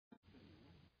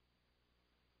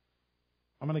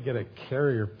I'm going to get a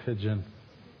carrier pigeon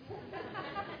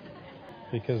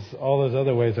because all those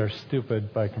other ways are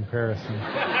stupid by comparison.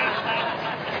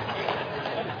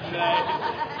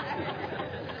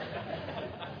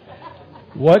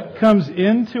 What comes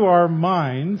into our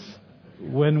minds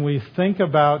when we think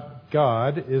about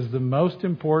God is the most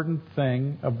important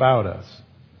thing about us.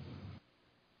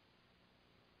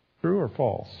 True or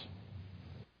false?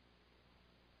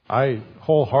 I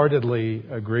wholeheartedly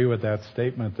agree with that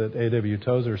statement that A.W.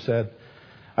 Tozer said.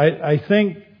 I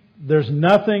think there's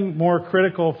nothing more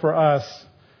critical for us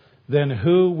than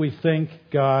who we think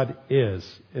God is.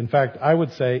 In fact, I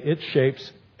would say it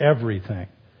shapes everything.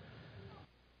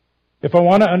 If I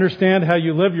want to understand how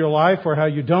you live your life or how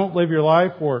you don't live your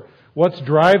life or what's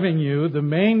driving you, the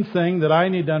main thing that I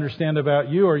need to understand about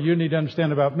you or you need to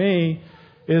understand about me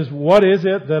is what is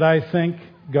it that I think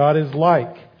God is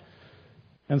like.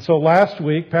 And so last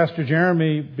week, Pastor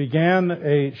Jeremy began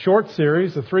a short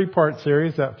series, a 3-part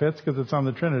series. That fits because it's on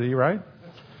the Trinity, right?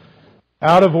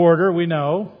 Out of order, we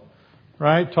know,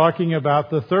 right? Talking about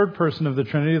the third person of the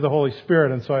Trinity, the Holy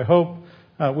Spirit. And so I hope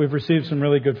we've received some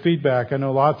really good feedback. I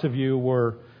know lots of you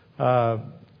were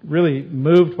really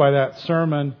moved by that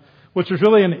sermon, which was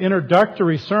really an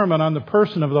introductory sermon on the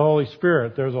person of the Holy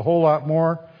Spirit. There's a whole lot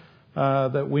more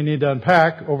that we need to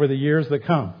unpack over the years that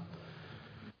come.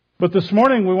 But this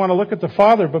morning we want to look at the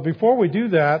Father. But before we do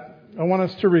that, I want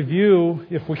us to review,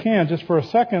 if we can, just for a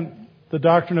second, the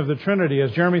doctrine of the Trinity.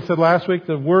 As Jeremy said last week,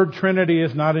 the word Trinity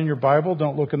is not in your Bible.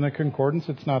 Don't look in the concordance.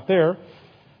 It's not there.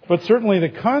 But certainly the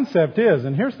concept is,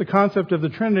 and here's the concept of the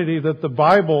Trinity that the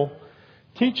Bible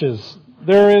teaches.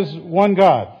 There is one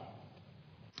God.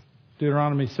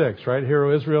 Deuteronomy 6, right? Hear,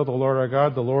 O Israel, the Lord our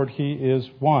God, the Lord, He is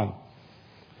one.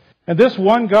 And this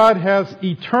one God has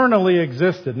eternally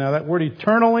existed. Now that word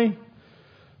eternally,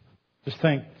 just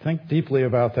think deeply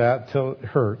about that till it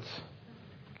hurts.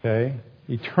 Okay?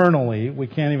 Eternally, we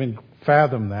can't even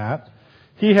fathom that.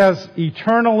 He has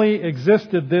eternally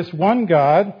existed, this one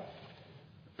God,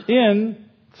 in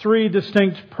 3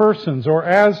 distinct persons, or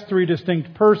as 3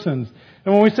 distinct persons.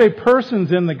 And when we say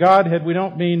persons in the Godhead, we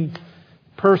don't mean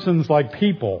persons like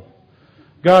people.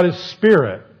 God is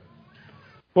spirit.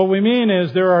 What we mean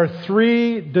is there are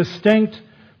 3 distinct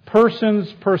persons,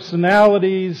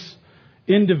 personalities,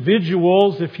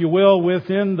 individuals, if you will,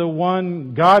 within the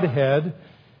one Godhead,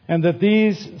 and that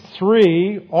these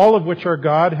 3, all of which are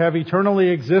God, have eternally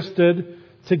existed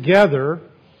together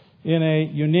in a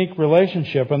unique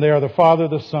relationship, and they are the Father,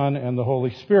 the Son, and the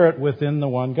Holy Spirit within the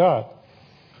one God.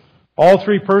 All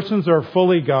 3 persons are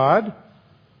fully God.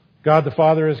 God the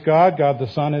Father is God, God the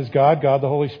Son is God, God the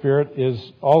Holy Spirit is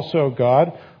also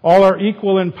God. All are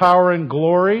equal in power and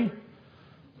glory.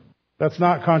 That's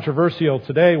not controversial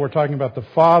today. We're talking about the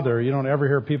Father. You don't ever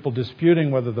hear people disputing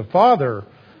whether the Father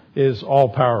is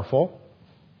all-powerful.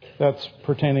 That's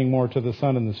pertaining more to the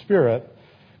Son and the Spirit.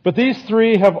 But these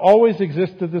 3 have always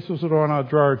existed. This is what I want to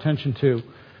draw our attention to.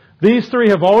 These 3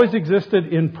 have always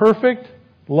existed in perfect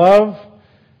love,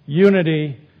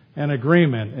 unity, and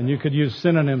agreement. And you could use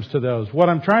synonyms to those. What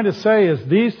I'm trying to say is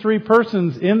these 3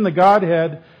 persons in the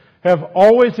Godhead have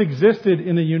always existed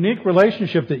in a unique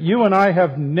relationship that you and I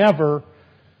have never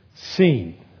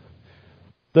seen.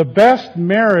 The best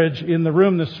marriage in the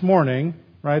room this morning,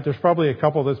 right? There's probably a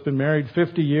couple that's been married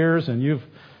 50 years and you've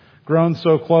grown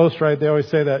so close, right? They always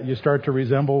say that you start to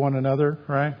resemble one another,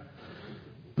 right?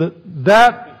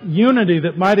 That unity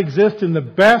that might exist in the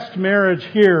best marriage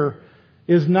here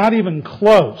is not even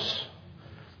close.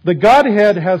 The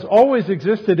Godhead has always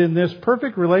existed in this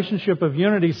perfect relationship of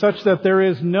unity such that there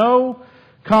is no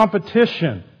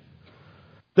competition.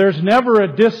 There's never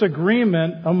a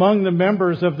disagreement among the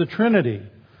members of the Trinity.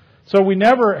 So we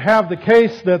never have the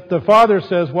case that the Father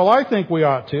says, well, I think we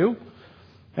ought to,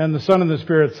 and the Son and the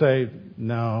Spirit say,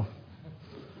 no.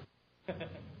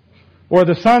 Or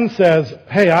the Son says,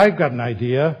 hey, I've got an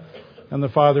idea. And the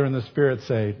Father and the Spirit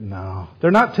say, no.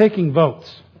 They're not taking votes.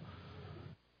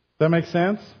 Does that make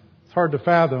sense? It's hard to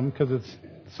fathom because it's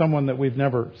someone that we've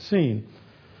never seen.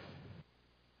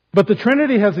 But the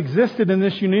Trinity has existed in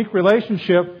this unique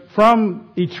relationship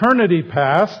from eternity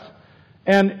past.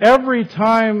 And every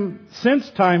time since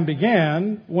time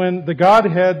began, when the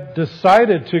Godhead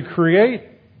decided to create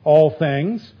all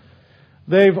things,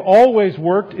 they've always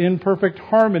worked in perfect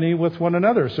harmony with one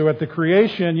another. So at the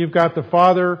creation, you've got the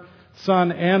Father,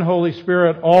 Son, and Holy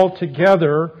Spirit all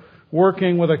together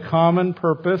working with a common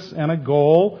purpose and a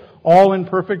goal, all in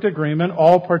perfect agreement,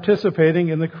 all participating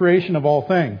in the creation of all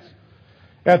things.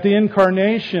 At the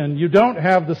incarnation, you don't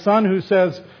have the Son who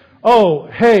says, oh,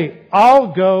 hey,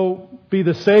 I'll go be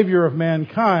the Savior of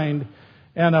mankind,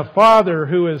 and a Father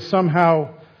who is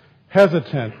somehow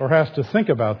hesitant or has to think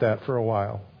about that for a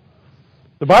while.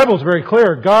 The Bible is very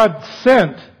clear. God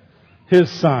sent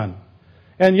His Son.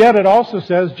 And yet it also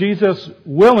says Jesus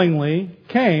willingly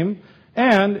came,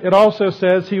 and it also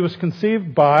says He was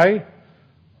conceived by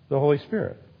the Holy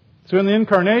Spirit. So in the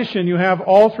Incarnation, you have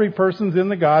all three persons in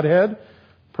the Godhead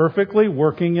perfectly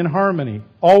working in harmony.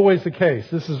 Always the case.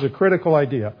 This is a critical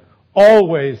idea.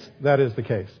 Always that is the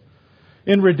case.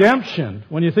 In redemption,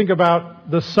 when you think about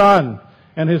the Son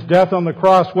and His death on the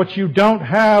cross, what you don't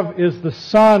have is the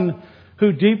Son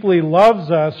who deeply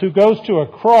loves us, who goes to a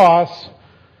cross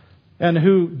and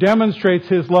who demonstrates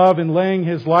His love in laying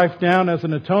His life down as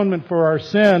an atonement for our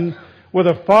sin, with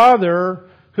a Father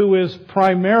who is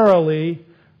primarily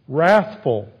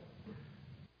wrathful.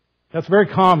 That's very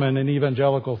common in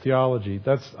evangelical theology.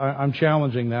 I'm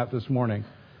challenging that this morning.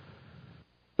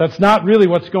 That's not really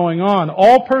what's going on.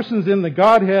 All persons in the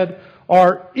Godhead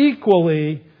are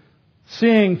equally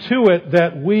seeing to it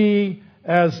that we,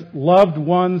 as loved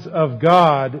ones of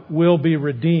God, will be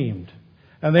redeemed.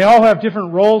 And they all have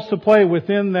different roles to play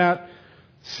within that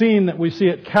scene that we see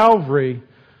at Calvary.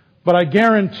 But I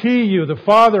guarantee you, the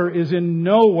Father is in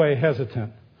no way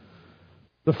hesitant.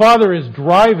 The Father is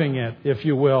driving it, if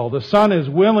you will. The Son is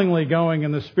willingly going,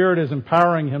 and the Spirit is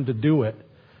empowering Him to do it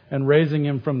and raising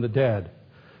Him from the dead.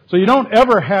 So you don't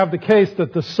ever have the case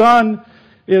that the Son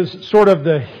is sort of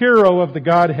the hero of the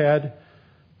Godhead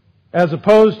as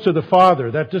opposed to the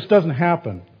Father. That just doesn't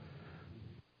happen.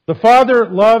 The Father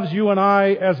loves you and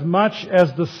I as much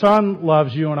as the Son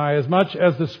loves you and I, as much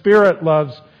as the Spirit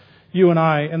loves you and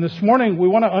I. And this morning we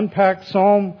want to unpack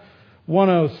Psalm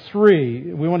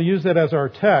 103. We want to use that as our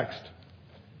text.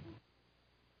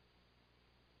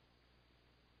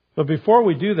 But before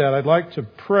we do that, I'd like to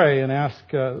pray and ask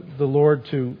the Lord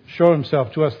to show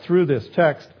Himself to us through this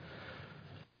text.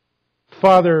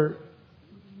 Father,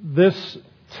 this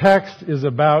text is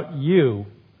about You.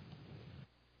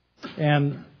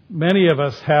 And many of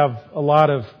us have a lot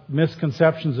of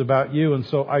misconceptions about You. And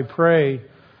so I pray,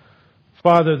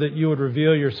 Father, that You would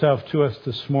reveal Yourself to us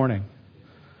this morning.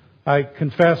 I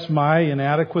confess my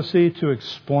inadequacy to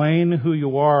explain who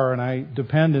You are, and I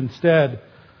depend instead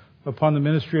upon the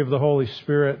ministry of the Holy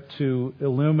Spirit to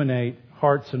illuminate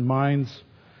hearts and minds.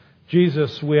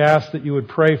 Jesus, we ask that You would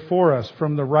pray for us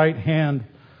from the right hand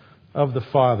of the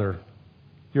Father.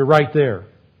 You're right there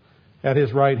at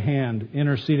His right hand,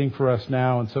 interceding for us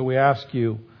now. And so we ask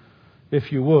You,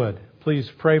 if You would,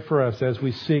 please pray for us as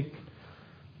we seek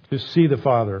to see the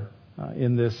Father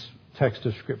in this text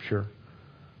of Scripture.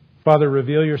 Father,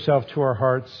 reveal Yourself to our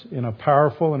hearts in a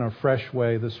powerful and a fresh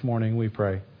way this morning, we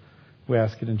pray. We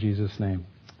ask it in Jesus' name.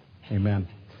 Amen.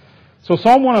 So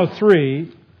Psalm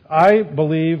 103, I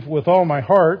believe with all my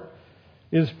heart,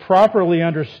 is properly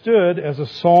understood as a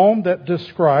psalm that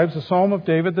describes, a psalm of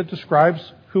David that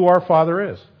describes who our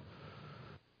Father is.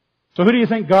 So who do you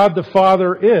think God the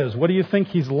Father is? What do you think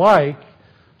He's like?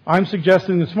 I'm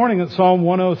suggesting this morning that Psalm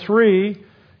 103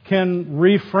 can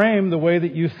reframe the way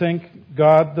that you think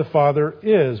God the Father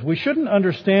is. We shouldn't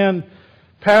understand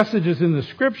passages in the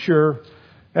Scripture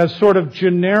as sort of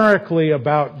generically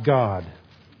about God.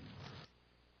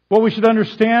 What we should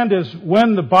understand is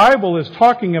when the Bible is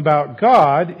talking about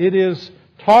God, it is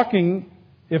talking,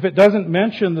 if it doesn't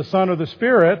mention the Son or the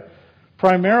Spirit,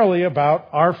 primarily about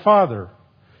our Father.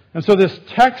 And so this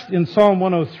text in Psalm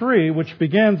 103, which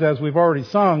begins, as we've already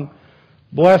sung,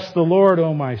 "Bless the Lord,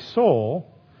 O my soul."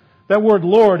 That word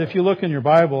Lord, if you look in your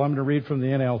Bible, I'm going to read from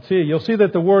the NLT, you'll see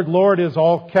that the word Lord is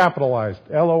all capitalized,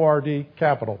 L-O-R-D,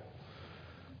 capital.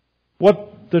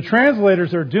 What the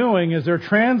translators are doing is they're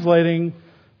translating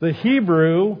the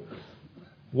Hebrew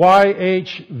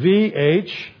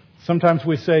YHVH. Sometimes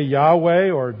we say Yahweh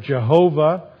or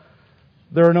Jehovah.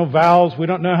 There are no vowels. We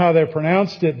don't know how they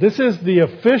pronounced it. This is the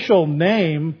official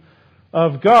name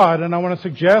of God, and I want to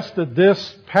suggest that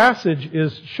this passage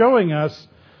is showing us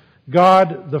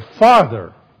God the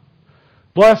Father.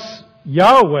 Bless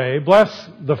Yahweh, bless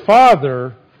the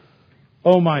Father,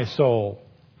 O my soul.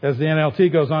 As the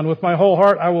NLT goes on, with my whole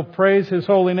heart I will praise His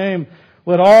holy name.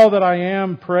 Let all that I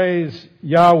am praise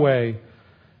Yahweh.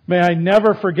 May I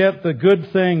never forget the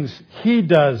good things He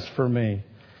does for me.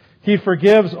 He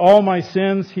forgives all my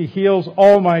sins. He heals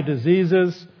all my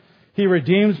diseases. He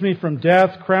redeems me from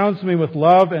death, crowns me with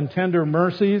love and tender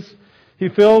mercies. He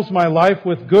fills my life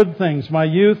with good things. My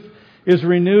youth is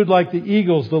renewed like the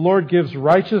eagles. The Lord gives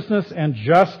righteousness and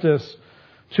justice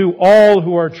to all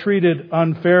who are treated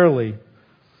unfairly.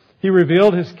 He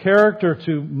revealed His character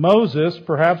to Moses,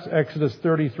 perhaps Exodus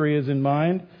 33 is in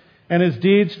mind, and His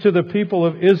deeds to the people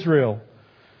of Israel.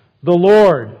 The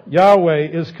Lord, Yahweh,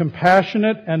 is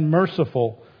compassionate and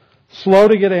merciful, slow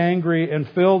to get angry, and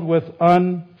filled with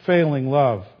unfailing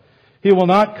love. He will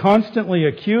not constantly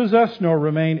accuse us, nor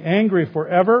remain angry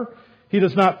forever. He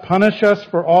does not punish us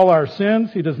for all our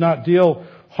sins. He does not deal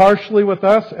harshly with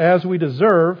us as we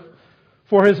deserve.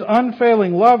 For His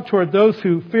unfailing love toward those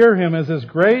who fear Him is as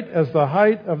great as the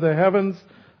height of the heavens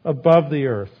above the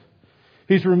earth.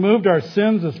 He's removed our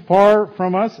sins as far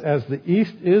from us as the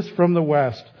east is from the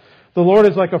west. The Lord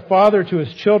is like a father to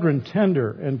His children,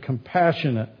 tender and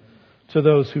compassionate to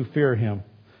those who fear Him.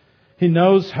 He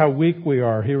knows how weak we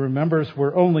are. He remembers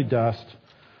we're only dust.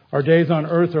 Our days on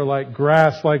earth are like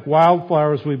grass, like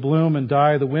wildflowers we bloom and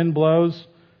die. The wind blows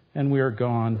and we are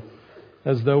gone,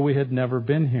 as though we had never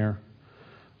been here.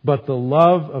 But the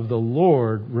love of the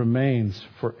Lord remains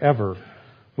forever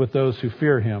with those who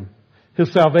fear Him.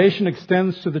 His salvation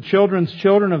extends to the children's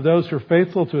children of those who are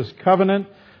faithful to His covenant,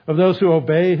 of those who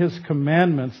obey His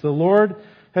commandments. The Lord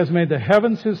has made the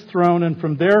heavens His throne, and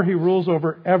from there He rules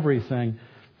over everything.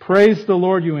 Praise the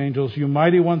Lord, you angels, you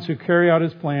mighty ones who carry out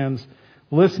His plans,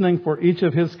 listening for each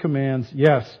of His commands.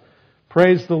 Yes,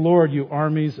 praise the Lord, you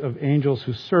armies of angels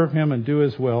who serve Him and do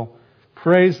His will.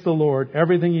 Praise the Lord,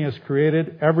 everything He has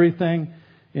created, everything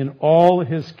in all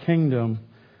His kingdom.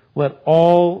 Let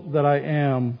all that I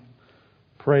am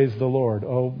praise the Lord.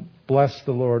 Oh, bless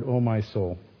the Lord, O my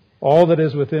soul. All that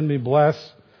is within me,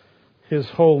 bless His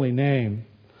holy name.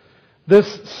 This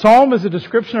psalm is a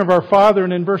description of our Father,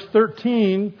 and in verse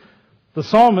 13, the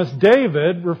psalmist,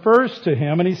 David, refers to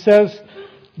Him, and he says,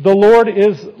 the Lord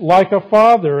is like a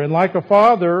father, and like a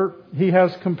father, He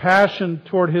has compassion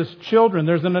toward His children.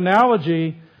 There's an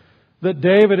analogy that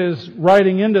David is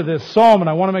writing into this psalm, and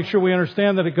I want to make sure we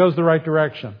understand that it goes the right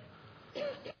direction.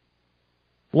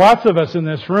 Lots of us in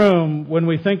this room, when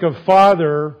we think of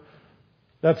Father,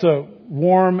 that's a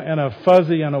warm and a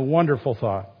fuzzy and a wonderful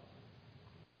thought.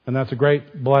 And that's a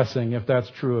great blessing if that's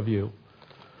true of you.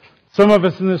 Some of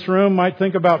us in this room might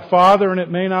think about Father and it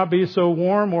may not be so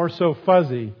warm or so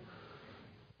fuzzy.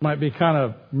 It might be kind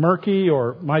of murky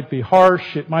or it might be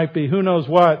harsh. It might be who knows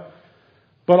what.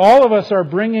 But all of us are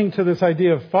bringing to this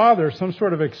idea of Father some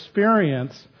sort of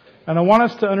experience. And I want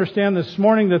us to understand this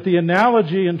morning that the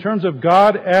analogy in terms of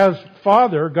God as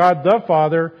Father, God the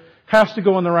Father, has to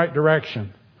go in the right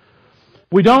direction.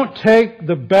 We don't take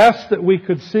the best that we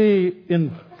could see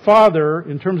in Father,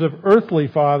 in terms of earthly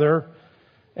Father,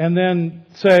 and then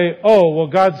say, oh, well,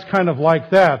 God's kind of like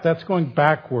that. That's going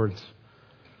backwards.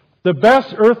 The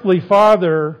best earthly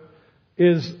Father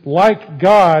is like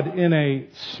God in a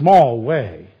small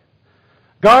way.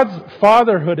 God's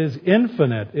fatherhood is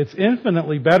infinite. It's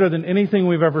infinitely better than anything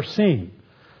we've ever seen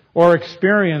or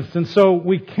experienced. And so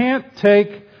we can't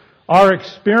take our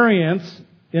experience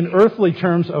in earthly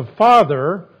terms of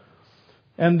Father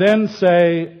and then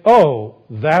say, oh,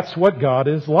 that's what God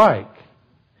is like.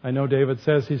 I know David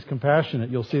says He's compassionate.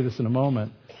 You'll see this in a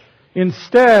moment.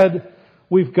 Instead,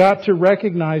 we've got to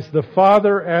recognize the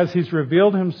Father as He's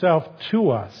revealed Himself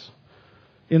to us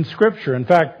in Scripture. In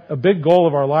fact, a big goal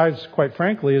of our lives, quite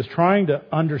frankly, is trying to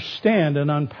understand and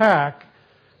unpack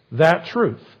that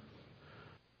truth.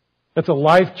 That's a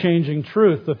life-changing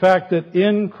truth. The fact that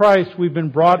in Christ we've been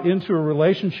brought into a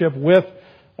relationship with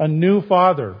a new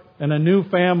Father and a new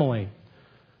family.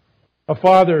 A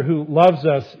Father who loves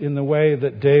us in the way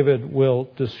that David will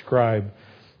describe.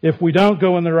 If we don't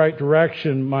go in the right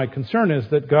direction, my concern is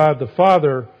that God the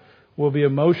Father will be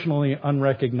emotionally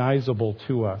unrecognizable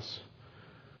to us.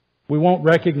 We won't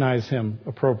recognize Him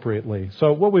appropriately.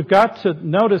 So what we've got to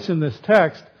notice in this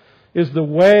text is the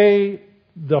way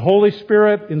the Holy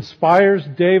Spirit inspires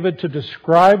David to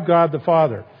describe God the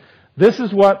Father. This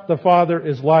is what the Father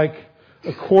is like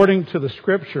according to the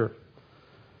Scripture.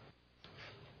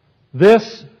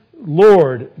 This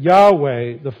Lord,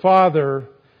 Yahweh, the Father,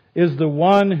 is the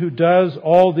one who does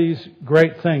all these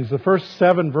great things. The first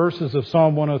 7 verses of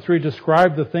Psalm 103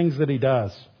 describe the things that He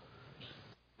does.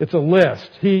 It's a list.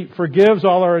 He forgives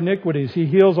all our iniquities. He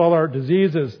heals all our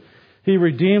diseases. He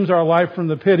redeems our life from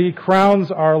the pit. He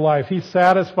crowns our life. He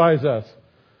satisfies us.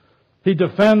 He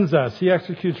defends us. He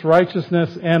executes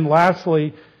righteousness. And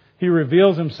lastly, He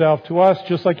reveals Himself to us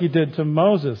just like He did to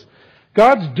Moses.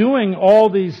 God's doing all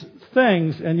these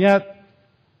things, and yet,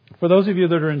 for those of you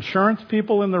that are insurance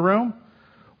people in the room,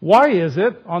 why is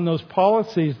it on those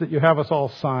policies that you have us all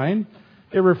sign,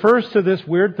 it refers to this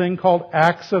weird thing called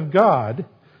acts of God,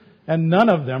 and none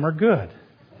of them are good?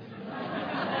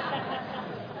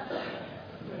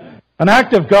 An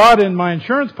act of God in my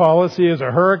insurance policy is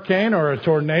a hurricane or a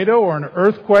tornado or an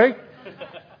earthquake.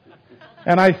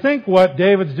 And I think what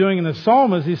David's doing in the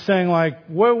psalm is he's saying like,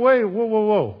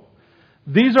 whoa.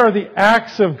 These are the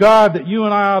acts of God that you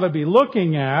and I ought to be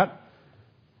looking at.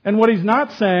 And what he's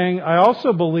not saying, I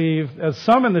also believe, as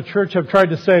some in the church have tried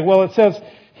to say, well, it says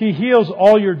he heals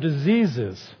all your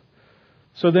diseases.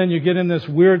 So then you get in this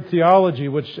weird theology,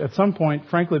 which at some point,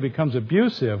 frankly, becomes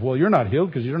abusive. Well, you're not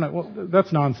healed because you're not... Well,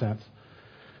 that's nonsense.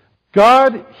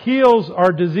 God heals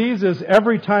our diseases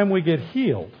every time we get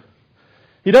healed.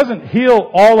 He doesn't heal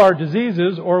all our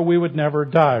diseases or we would never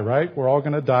die, right? We're all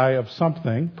going to die of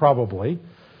something, probably.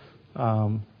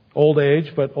 Old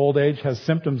age, but old age has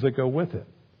symptoms that go with it.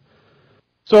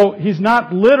 So he's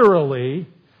not literally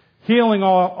healing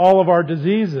all of our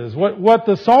diseases. What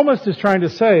the psalmist is trying to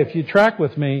say, if you track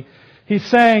with me, he's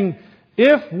saying,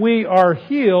 if we are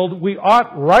healed, we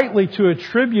ought rightly to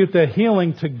attribute the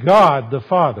healing to God the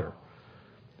Father.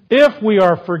 If we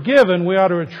are forgiven, we ought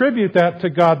to attribute that to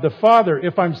God the Father.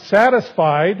 If I'm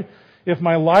satisfied, if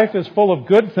my life is full of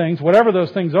good things, whatever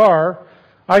those things are,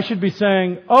 I should be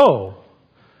saying, oh,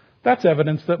 that's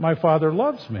evidence that my Father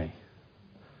loves me.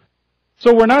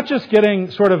 So we're not just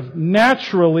getting sort of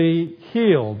naturally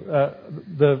healed.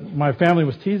 My family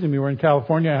was teasing me. We're in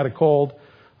California. I had a cold.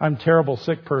 I'm a terrible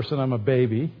sick person. I'm a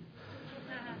baby.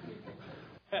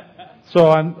 So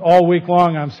all week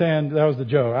long I'm saying, that was the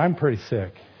joke, I'm pretty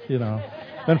sick, you know.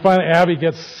 Then finally Abby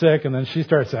gets sick and then she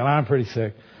starts saying, I'm pretty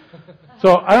sick.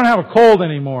 So I don't have a cold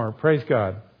anymore. Praise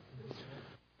God.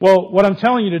 Well, what I'm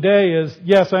telling you today is,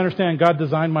 yes, I understand God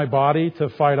designed my body to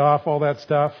fight off all that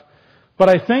stuff. But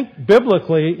I think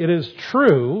biblically it is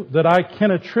true that I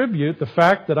can attribute the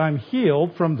fact that I'm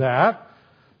healed from that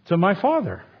to my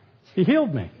Father. He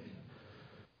healed me.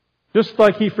 Just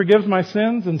like He forgives my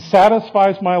sins and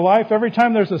satisfies my life. Every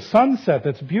time there's a sunset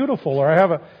that's beautiful or I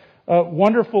have a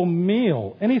wonderful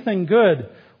meal, anything good,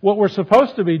 what we're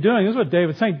supposed to be doing, this is what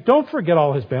David's saying, don't forget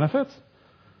all His benefits.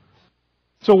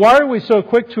 So why are we so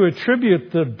quick to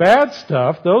attribute the bad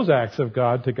stuff, those acts of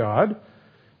God, to God?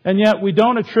 And yet we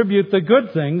don't attribute the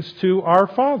good things to our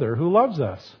Father who loves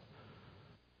us.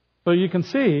 So you can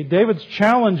see, David's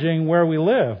challenging where we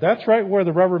live. That's right where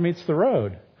the rubber meets the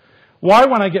road. Why,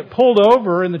 when I get pulled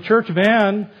over in the church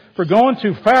van for going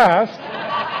too fast,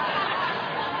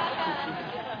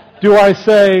 do I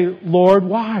say, Lord,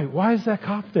 why? Why is that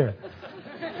cop there?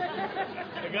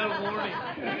 I got a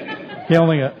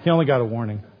warning. He only got a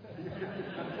warning.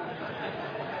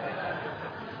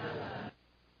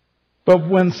 But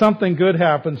when something good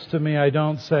happens to me, I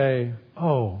don't say,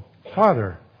 oh,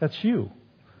 Father, that's you.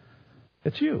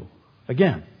 It's you.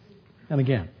 Again, and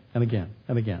again, and again,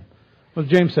 and again. What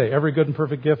does James say? Every good and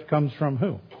perfect gift comes from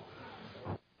who?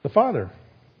 The Father.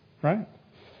 Right?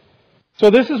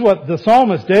 So this is what the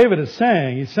psalmist David is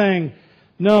saying. He's saying,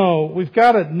 no, we've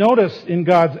got to notice in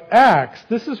God's acts,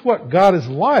 this is what God is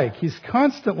like. He's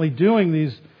constantly doing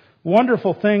these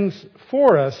wonderful things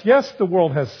for us. Yes, the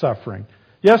world has suffering.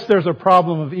 Yes, there's a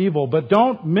problem of evil, but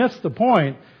don't miss the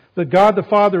point that God the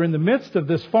Father, in the midst of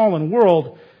this fallen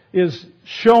world, is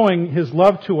showing His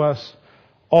love to us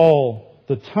all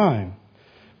the time.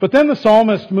 But then the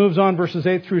psalmist moves on verses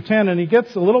 8 through 10, and he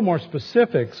gets a little more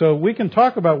specific. So we can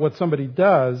talk about what somebody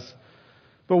does,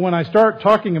 but when I start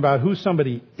talking about who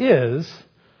somebody is,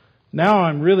 now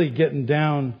I'm really getting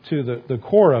down to the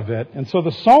core of it. And so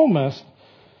the psalmist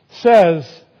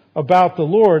says about the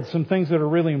Lord some things that are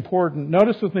really important.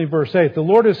 Notice with me verse 8. The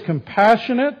Lord is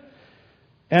compassionate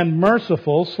and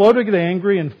merciful, slow to get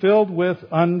angry, and filled with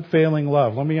unfailing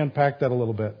love. Let me unpack that a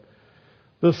little bit.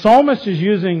 The psalmist is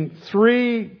using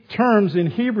 3 terms in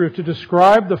Hebrew to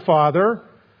describe the Father,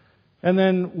 and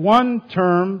then one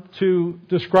term to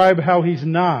describe how He's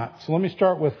not. So let me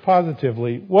start with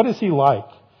positively. What is He like?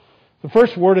 The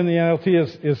first word in the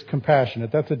NLT is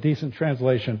compassionate. That's a decent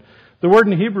translation. The word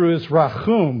in Hebrew is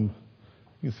rachum.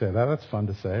 You can say that. That's fun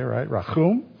to say, right?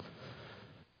 Rachum.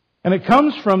 And it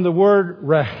comes from the word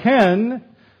rehen,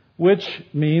 which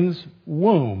means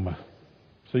womb.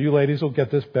 So you ladies will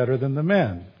get this better than the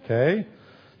men, okay?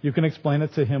 You can explain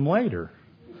it to him later.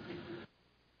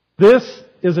 This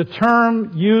is a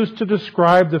term used to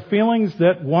describe the feelings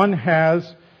that one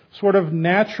has sort of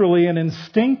naturally and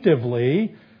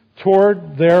instinctively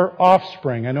toward their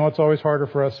offspring. I know it's always harder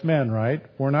for us men, right?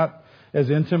 We're not as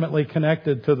intimately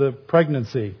connected to the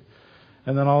pregnancy.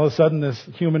 And then all of a sudden this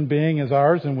human being is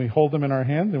ours and we hold them in our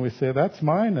hands and we say, that's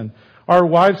mine. And our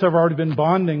wives have already been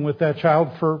bonding with that child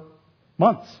for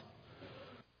months.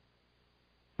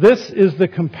 This is the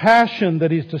compassion that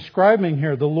he's describing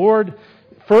here. The Lord,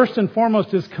 first and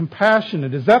foremost, is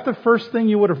compassionate. Is that the first thing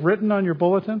you would have written on your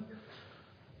bulletin?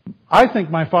 I think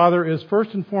my Father is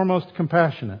first and foremost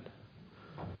compassionate.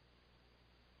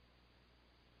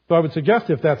 So I would suggest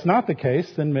if that's not the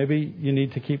case, then maybe you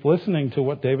need to keep listening to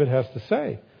what David has to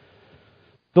say.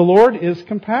 The Lord is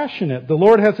compassionate. The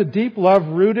Lord has a deep love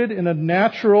rooted in a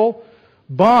natural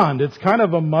bond. It's kind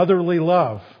of a motherly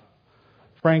love,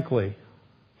 frankly.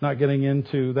 Not getting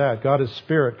into that. God is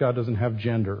spirit. God doesn't have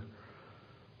gender.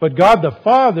 But God the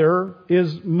Father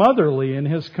is motherly in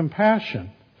His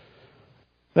compassion.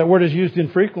 That word is used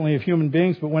infrequently of human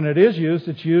beings, but when it is used,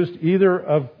 it's used either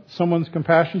of someone's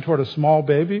compassion toward a small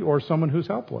baby or someone who's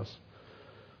helpless.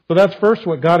 So that's first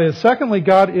what God is. Secondly,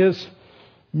 God is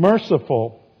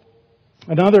merciful.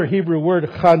 Another Hebrew word,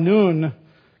 chanun,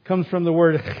 comes from the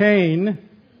word chen.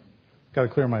 Got to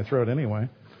clear my throat anyway.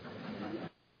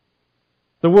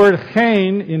 The word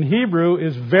chen in Hebrew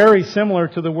is very similar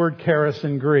to the word charis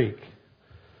in Greek.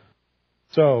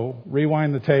 So,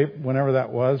 rewind the tape, whenever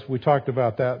that was. We talked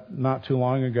about that not too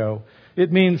long ago.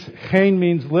 Chen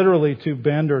means literally to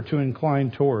bend or to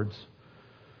incline towards.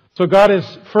 So God is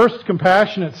first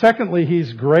compassionate. Secondly,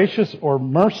 He's gracious or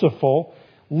merciful,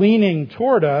 leaning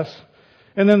toward us.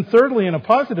 And then thirdly, in a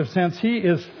positive sense, He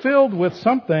is filled with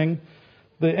something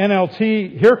the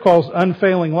NLT here calls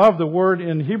unfailing love. The word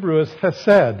in Hebrew is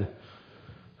hesed.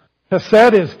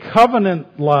 Hesed is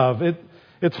covenant love.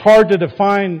 It's hard to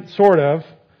define, sort of.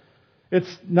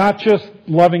 It's not just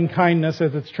loving kindness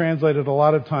as it's translated a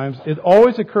lot of times. It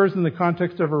always occurs in the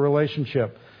context of a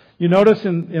relationship. You notice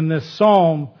in this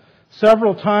psalm,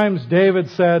 several times David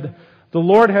said, the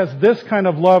Lord has this kind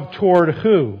of love toward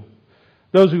who?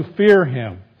 Those who fear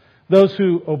Him. Those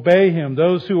who obey Him.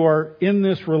 Those who are in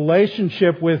this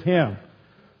relationship with Him.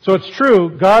 So it's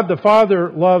true, God the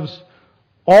Father loves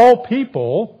all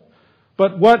people.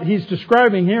 But what He's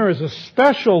describing here is a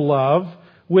special love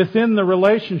within the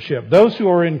relationship. Those who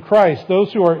are in Christ,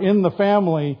 those who are in the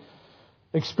family,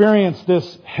 experience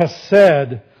this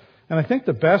hesed. And I think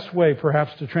the best way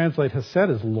perhaps to translate hesed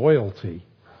is loyalty.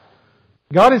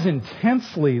 God is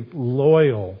intensely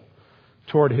loyal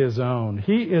toward His own.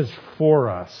 He is for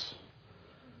us.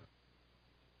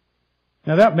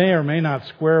 Now that may or may not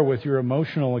square with your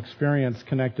emotional experience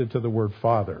connected to the word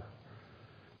Father.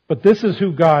 But this is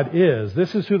who God is.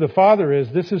 This is who the Father is.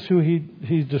 This is who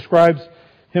He describes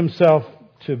Himself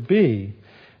to be.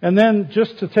 And then,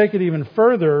 just to take it even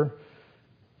further,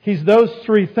 He's those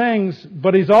three things,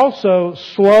 but He's also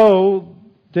slow,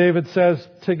 David says,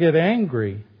 to get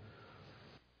angry.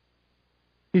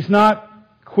 He's not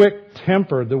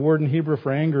quick-tempered. The word in Hebrew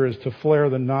for anger is to flare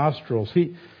the nostrils.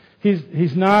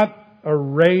 He's not a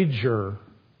rager.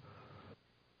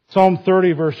 Psalm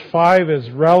 30 verse 5 is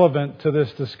relevant to this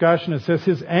discussion. It says,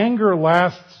 His anger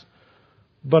lasts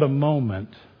but a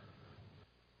moment.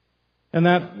 And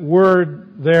that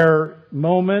word there,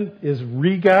 moment, is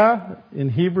riga in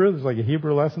Hebrew. It's like a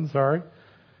Hebrew lesson, sorry.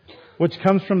 Which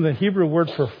comes from the Hebrew word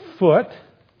for foot,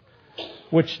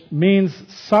 which means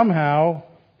somehow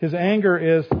His anger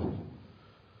is,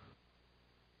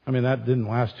 that didn't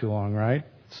last too long, right?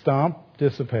 Stomp,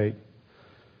 dissipate.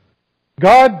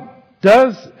 God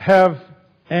does have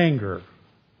anger.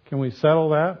 Can we settle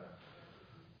that?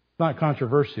 It's not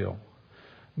controversial.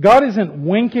 God isn't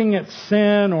winking at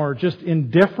sin or just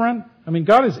indifferent.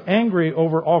 God is angry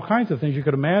over all kinds of things you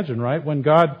could imagine, right? When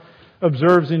God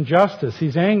observes injustice,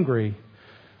 He's angry.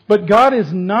 But God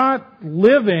is not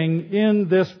living in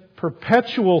this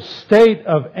perpetual state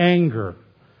of anger.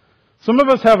 Some of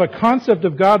us have a concept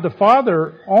of God the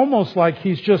Father almost like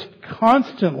He's just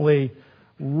constantly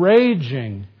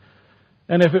raging.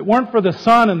 And if it weren't for the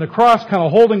Son and the cross kind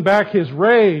of holding back His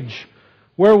rage,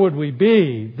 where would we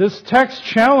be? This text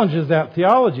challenges that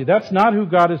theology. That's not who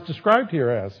God is described here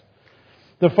as.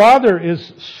 The Father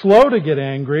is slow to get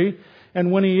angry,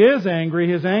 and when He is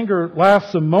angry, His anger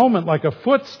lasts a moment like a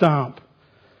foot stomp.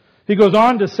 He goes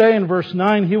on to say in verse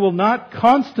 9, He will not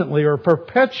constantly or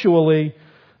perpetually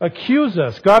accuse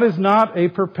us. God is not a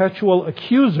perpetual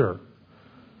accuser.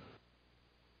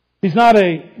 He's not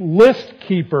a list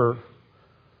keeper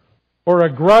or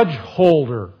a grudge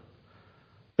holder.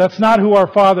 That's not who our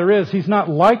Father is. He's not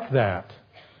like that.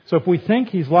 So if we think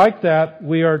He's like that,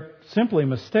 we are simply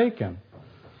mistaken.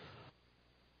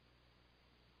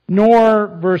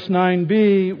 Nor, verse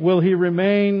 9b, will He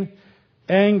remain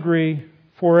angry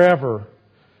forever.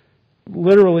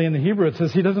 Literally in the Hebrew it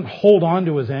says He doesn't hold on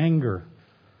to His anger.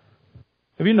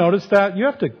 Have you noticed that? You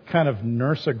have to kind of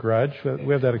nurse a grudge.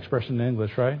 We have that expression in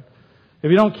English, right? If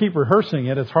you don't keep rehearsing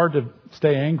it, it's hard to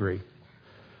stay angry.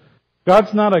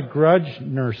 God's not a grudge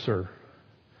nurser.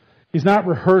 He's not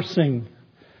rehearsing.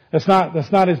 That's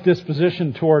not His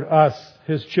disposition toward us,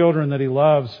 His children that He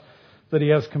loves, that He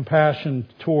has compassion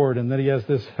toward, and that He has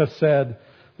this hesed,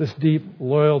 this deep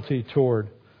loyalty toward.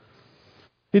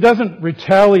 He doesn't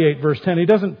retaliate, verse 10. He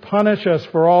doesn't punish us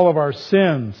for all of our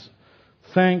sins.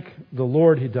 Thank the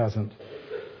Lord He doesn't.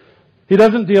 He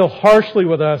doesn't deal harshly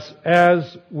with us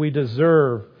as we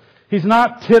deserve. He's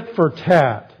not tit for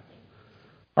tat.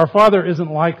 Our Father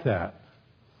isn't like that.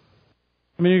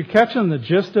 I mean, you're catching the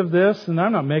gist of this, and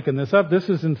I'm not making this up. This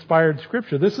is inspired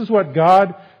Scripture. This is what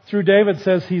God, through David,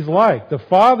 says He's like. The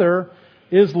Father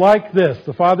is like this.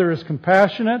 The Father is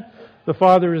compassionate. The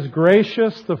Father is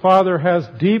gracious. The Father has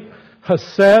deep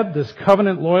hesed, this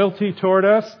covenant loyalty toward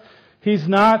us. He's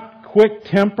not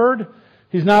quick-tempered.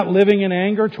 He's not living in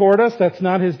anger toward us. That's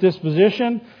not His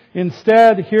disposition.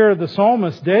 Instead, here the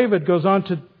psalmist David goes on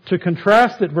to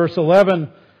contrast it. Verse 11,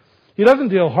 he doesn't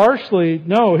deal harshly.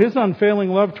 No, His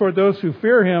unfailing love toward those who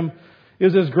fear Him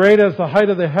is as great as the height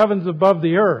of the heavens above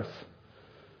the earth.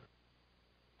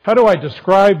 How do I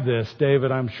describe this,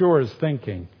 David, I'm sure, is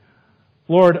thinking?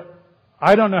 Lord,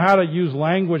 I don't know how to use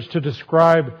language to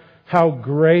describe how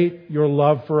great Your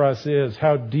love for us is,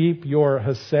 how deep Your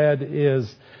hesed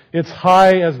is. It's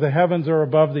high as the heavens are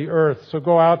above the earth. So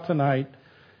go out tonight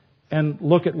and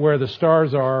look at where the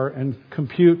stars are and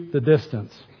compute the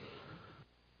distance.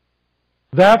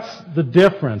 That's the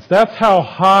difference. That's how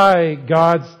high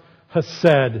God's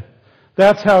hesed.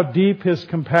 That's how deep His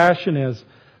compassion is.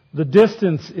 The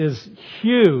distance is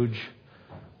huge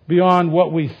beyond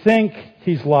what we think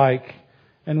He's like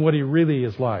and what He really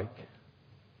is like.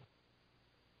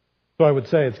 So I would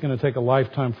say it's going to take a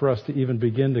lifetime for us to even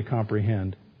begin to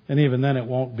comprehend. And even then it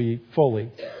won't be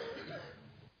fully.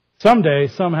 Someday,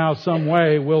 somehow, some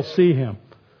way, we'll see Him.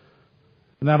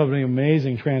 And that'll be an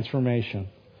amazing transformation.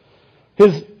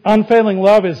 His unfailing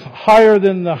love is higher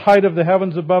than the height of the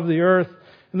heavens above the earth.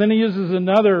 And then He uses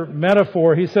another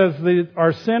metaphor. He says that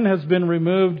our sin has been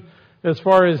removed as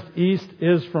far as east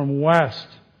is from west.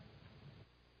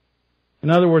 In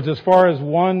other words, as far as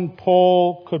one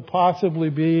pole could possibly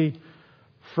be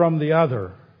from the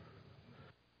other.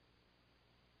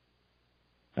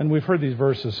 And we've heard these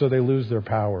verses, so they lose their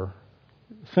power.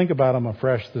 Think about them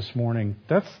afresh this morning.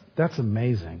 That's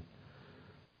amazing.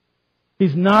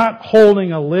 He's not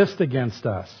holding a list against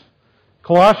us.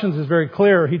 Colossians is very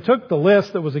clear. He took the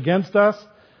list that was against us,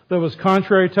 that was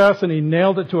contrary to us, and He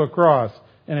nailed it to a cross,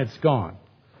 and it's gone.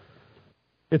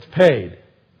 It's paid.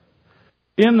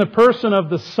 In the person of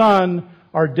the Son,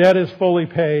 our debt is fully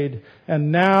paid,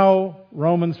 and now,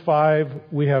 Romans 5,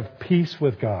 we have peace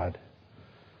with God.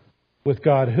 With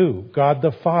God who? God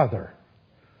the Father.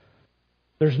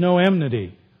 There's no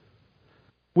enmity.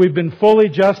 We've been fully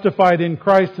justified in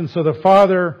Christ, and so the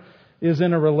Father is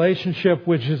in a relationship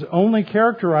which is only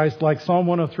characterized like Psalm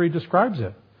 103 describes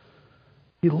it.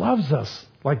 He loves us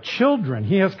like children.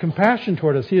 He has compassion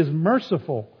toward us. He is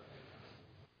merciful.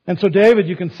 And so David,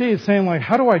 you can see, is saying, like,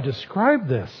 how do I describe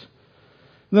this?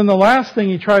 And then the last thing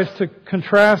he tries to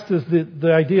contrast is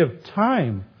the idea of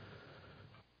time.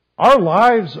 Our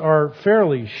lives are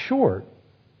fairly short,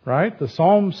 right? The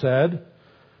Psalm said,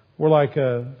 we're like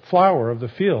a flower of the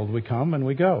field. We come and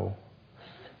we go.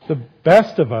 The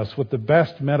best of us with the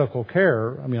best medical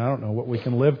care, I mean, I don't know what we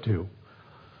can live to.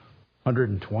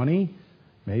 120,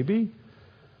 maybe?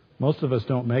 Most of us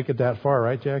don't make it that far,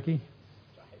 right, Jackie?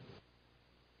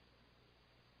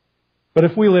 But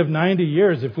if we live 90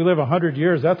 years, if we live 100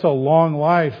 years, that's a long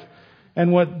life.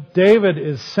 And what David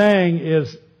is saying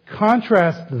is,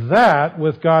 contrast that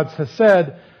with God's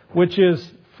hesed, which is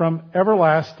from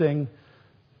everlasting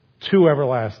to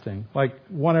everlasting. Like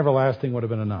one everlasting would have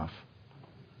been enough.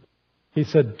 He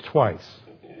said twice.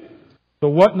 So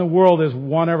what in the world is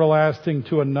one everlasting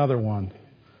to another one?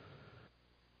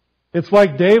 It's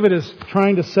like David is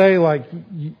trying to say, like,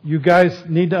 you guys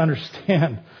need to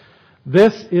understand,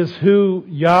 this is who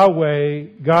Yahweh,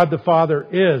 God the Father,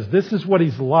 is. This is what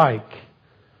He's like.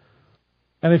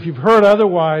 And if you've heard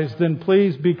otherwise, then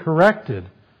please be corrected.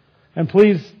 And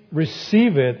please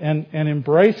receive it and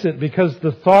embrace it, because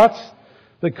the thoughts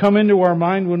that come into our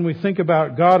mind when we think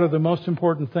about God are the most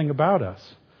important thing about us.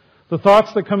 The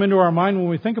thoughts that come into our mind when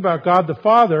we think about God the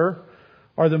Father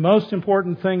are the most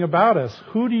important thing about us.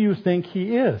 Who do you think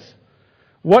He is?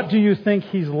 What do you think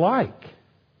He's like?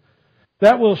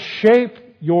 That will shape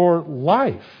your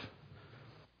life.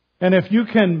 And if you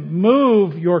can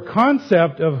move your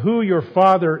concept of who your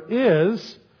Father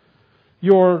is,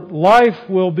 your life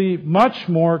will be much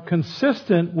more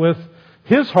consistent with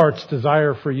His heart's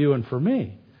desire for you and for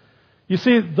me. You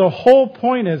see, the whole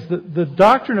point is that the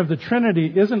doctrine of the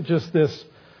Trinity isn't just this,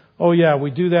 oh yeah,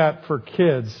 we do that for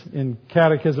kids in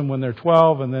catechism when they're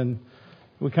 12, and then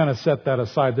we kind of set that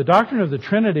aside. The doctrine of the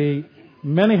Trinity,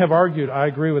 many have argued, I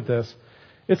agree with this,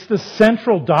 it's the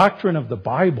central doctrine of the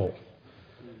Bible.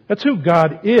 That's who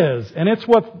God is, and it's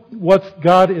what,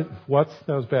 God is. That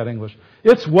was bad English.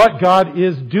 It's what God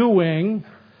is doing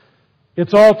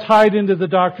It's all tied into the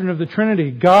doctrine of the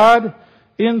Trinity. God,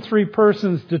 in three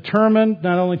persons, determined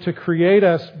not only to create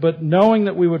us, but knowing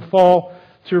that we would fall,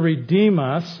 to redeem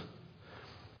us.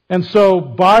 And so,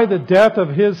 by the death of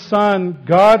His Son,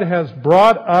 God has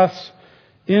brought us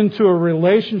into a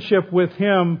relationship with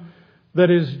Him that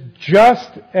is just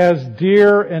as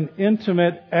dear and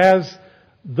intimate as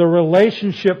the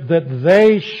relationship that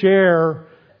they share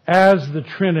as the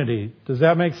Trinity. Does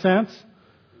that make sense?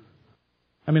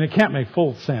 I mean, it can't make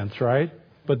full sense, right?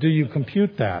 But do you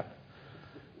compute that?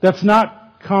 That's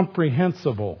not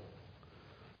comprehensible.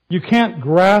 You can't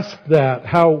grasp that,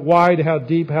 how wide, how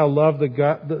deep, how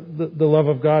the love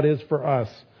of God is for us.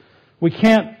 We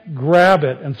can't grab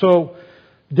it. And so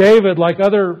David, like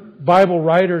other Bible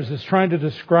writers, is trying to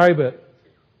describe it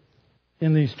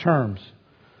in these terms.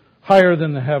 Higher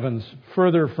than the heavens,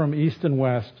 further from east and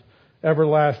west,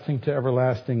 everlasting to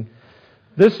everlasting.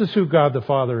 This is who God the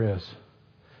Father is.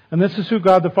 And this is who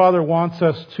God the Father wants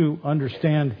us to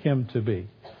understand Him to be.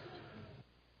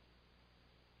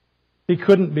 He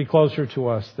couldn't be closer to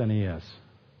us than He is.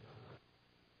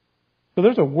 So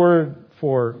there's a word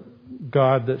for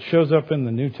God that shows up in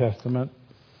the New Testament.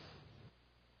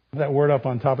 That word up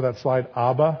on top of that slide,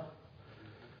 Abba.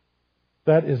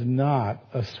 That is not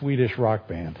a Swedish rock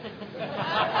band.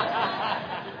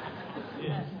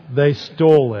 They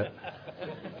stole it.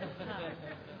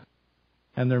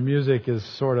 And their music is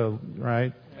sort of,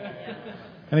 right?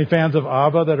 Any fans of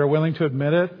ABBA that are willing to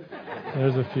admit it?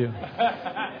 There's a few.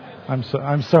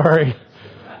 I'm sorry.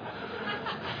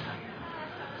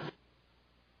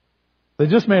 They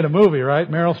just made a movie, right?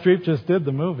 Meryl Streep just did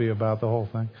the movie about the whole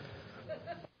thing.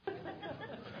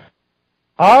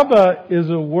 Abba is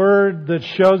a word that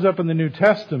shows up in the New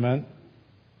Testament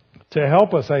to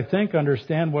help us, I think,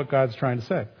 understand what God's trying to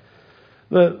say.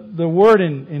 The word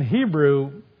in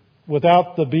Hebrew,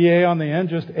 without the BA on the end,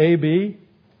 just A-B,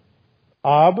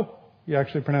 Ab, you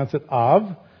actually pronounce it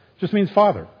Av, just means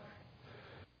father.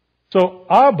 So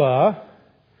Abba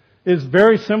is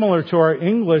very similar to our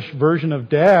English version of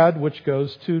dad, which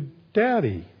goes to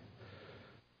daddy.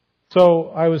 So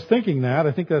I was thinking that.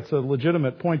 I think that's a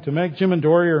legitimate point to make. Jim and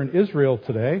Dory are in Israel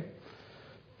today,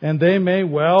 and they may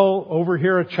well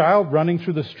overhear a child running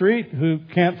through the street who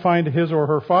can't find his or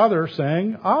her father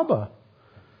saying, Abba.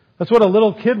 That's what a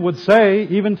little kid would say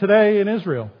even today in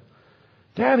Israel.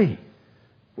 Daddy,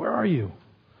 where are you?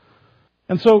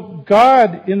 And so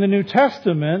God in the New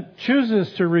Testament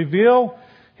chooses to reveal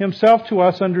Himself to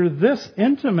us under this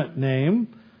intimate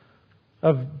name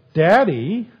of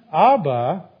Daddy,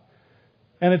 Abba.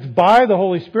 And it's by the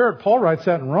Holy Spirit, Paul writes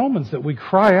that in Romans, that we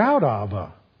cry out,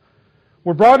 Abba.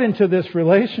 We're brought into this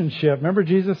relationship. Remember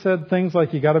Jesus said things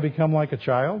like, you got to become like a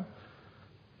child?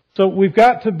 So we've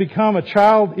got to become a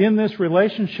child in this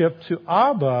relationship to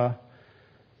Abba,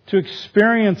 to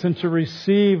experience and to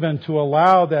receive and to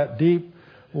allow that deep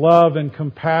love and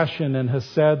compassion and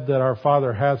hesed that our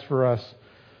Father has for us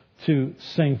to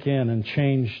sink in and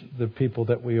change the people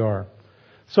that we are.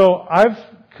 So I've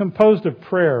composed a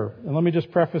prayer, and let me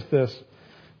just preface this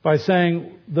by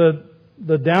saying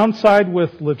the downside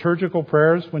with liturgical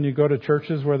prayers, when you go to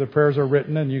churches where the prayers are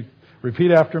written and you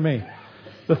repeat after me,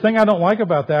 the thing I don't like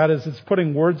about that is it's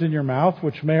putting words in your mouth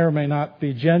which may or may not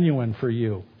be genuine for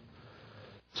you.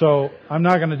 So I'm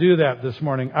not going to do that this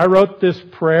morning. I wrote this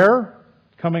prayer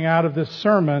coming out of this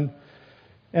sermon,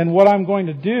 and what I'm going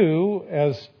to do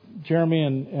as Jeremy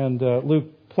and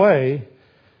Luke play,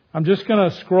 I'm just going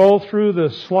to scroll through the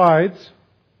slides.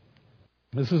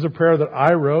 This is a prayer that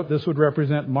I wrote. This would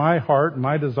represent my heart,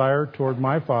 my desire toward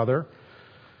my Father.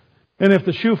 And if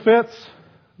the shoe fits,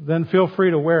 then feel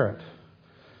free to wear it.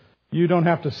 You don't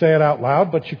have to say it out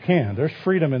loud, but you can. There's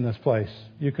freedom in this place.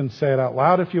 You can say it out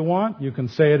loud if you want. You can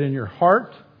say it in your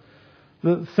heart.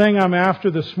 The thing I'm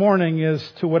after this morning is,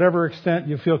 to whatever extent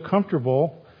you feel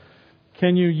comfortable,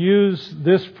 can you use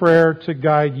this prayer to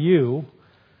guide you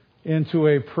into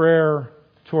a prayer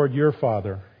toward your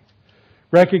Father,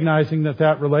 recognizing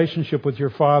that relationship with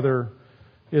your Father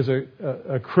is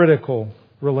a critical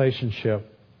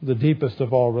relationship, the deepest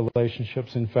of all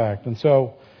relationships, in fact. And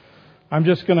so I'm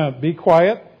just going to be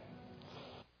quiet,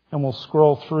 and we'll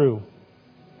scroll through.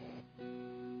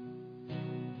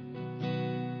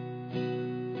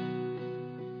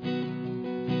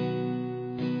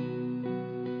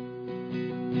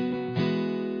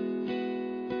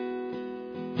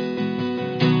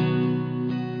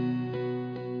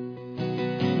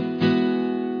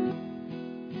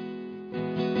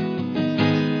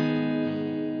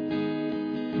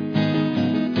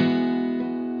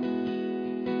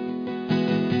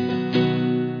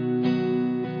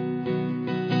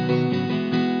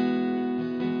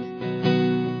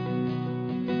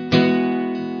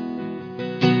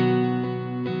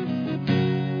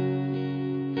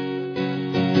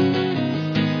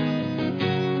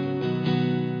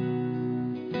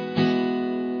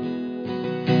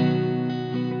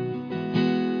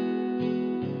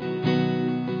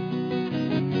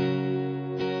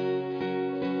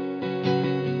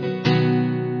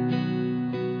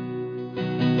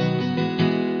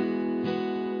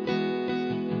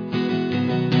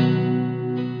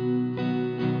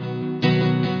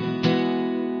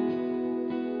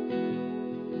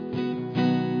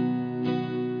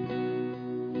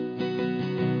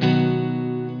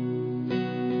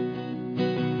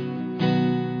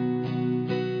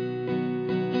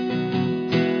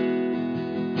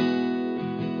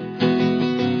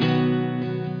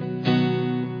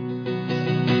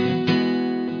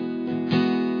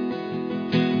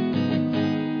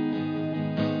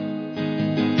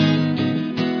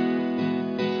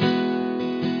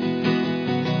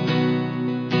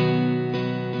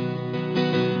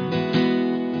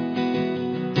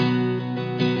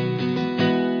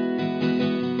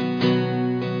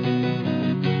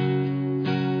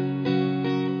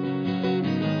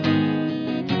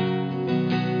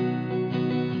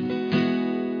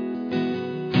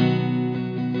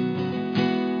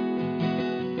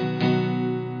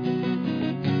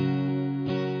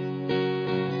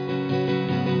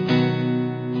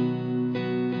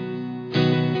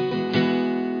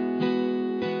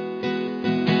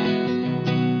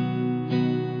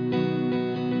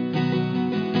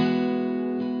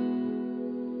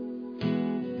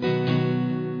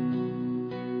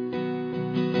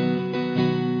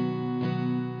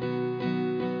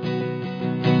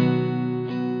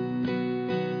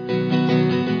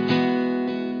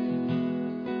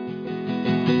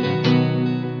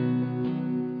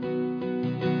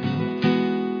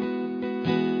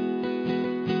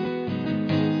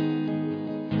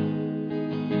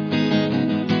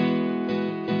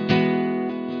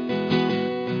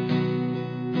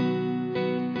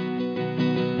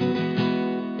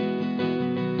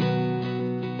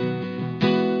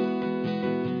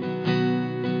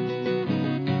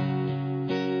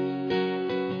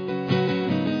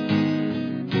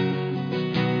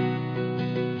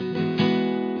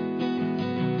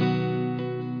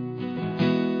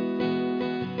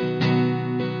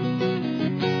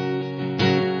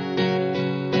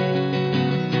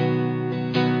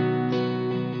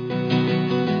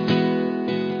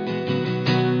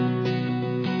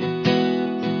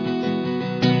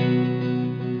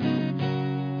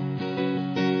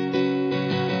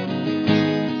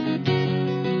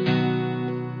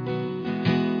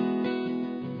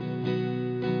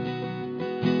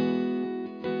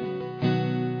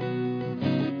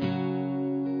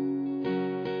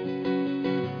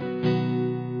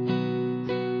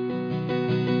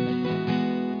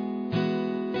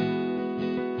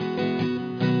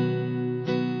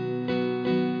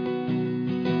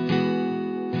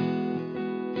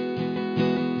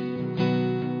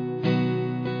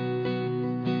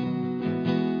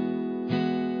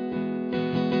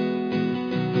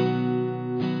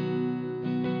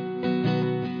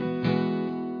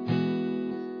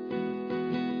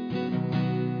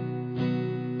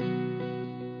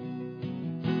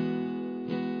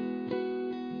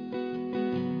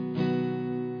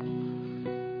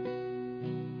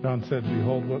 John said,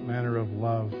 "Behold, what manner of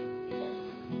love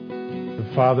the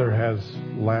Father has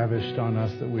lavished on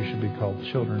us that we should be called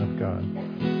children of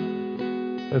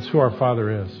God." That's who our Father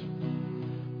is.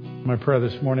 My prayer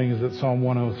this morning is that Psalm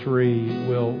 103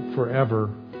 will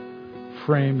forever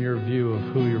frame your view of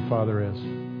who your Father is.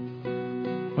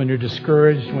 When you're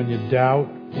discouraged, when you doubt,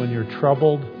 when you're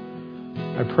troubled,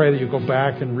 I pray that you go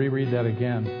back and reread that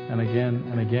again and again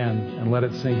and again and let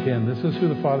it sink in. This is who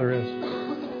the Father is.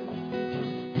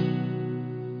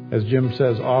 As Jim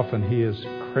says often, He is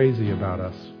crazy about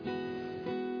us.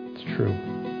 It's true.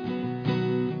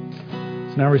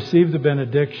 So now receive the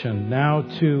benediction. Now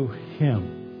to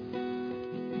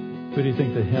Him. Who do you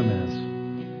think the Him is?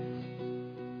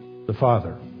 The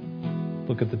Father.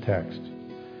 Look at the text.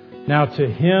 Now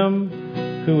to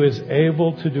Him who is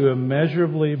able to do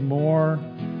immeasurably more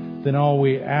than all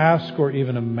we ask or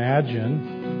even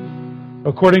imagine,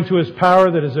 according to His power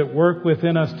that is at work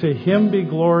within us, to Him be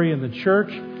glory in the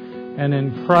church and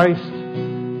in Christ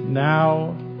now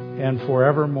and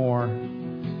forevermore.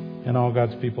 And all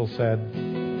God's people said,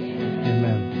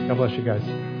 Amen. God bless you guys.